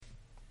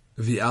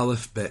The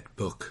Aleph-Bet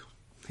book.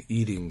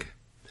 Eating.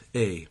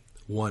 A.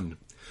 1.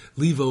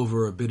 Leave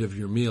over a bit of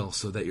your meal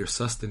so that your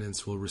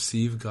sustenance will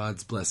receive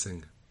God's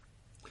blessing.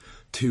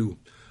 2.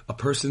 A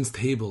person's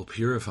table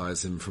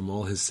purifies him from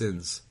all his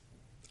sins.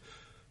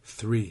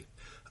 3.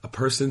 A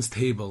person's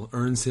table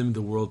earns him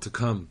the world to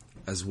come,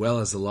 as well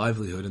as a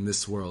livelihood in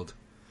this world.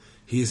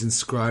 He is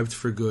inscribed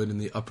for good in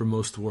the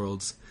uppermost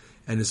worlds,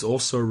 and is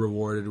also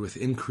rewarded with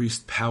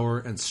increased power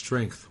and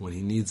strength when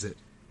he needs it.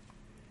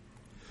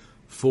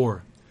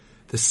 4.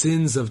 The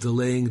sins of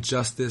delaying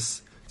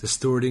justice,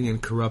 distorting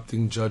and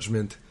corrupting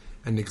judgment,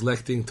 and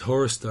neglecting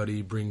Torah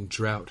study bring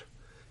drought.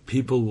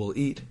 People will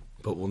eat,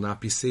 but will not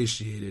be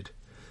satiated.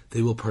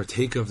 They will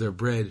partake of their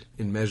bread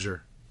in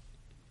measure.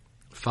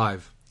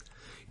 5.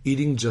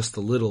 Eating just a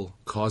little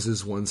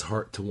causes one's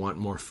heart to want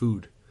more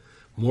food,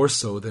 more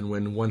so than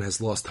when one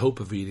has lost hope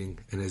of eating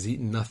and has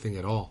eaten nothing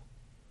at all.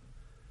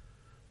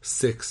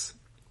 6.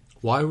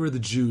 Why were the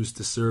Jews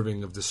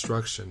deserving of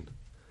destruction?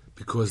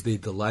 Because they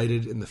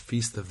delighted in the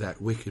feast of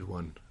that wicked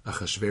one,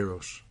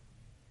 Achashverosh.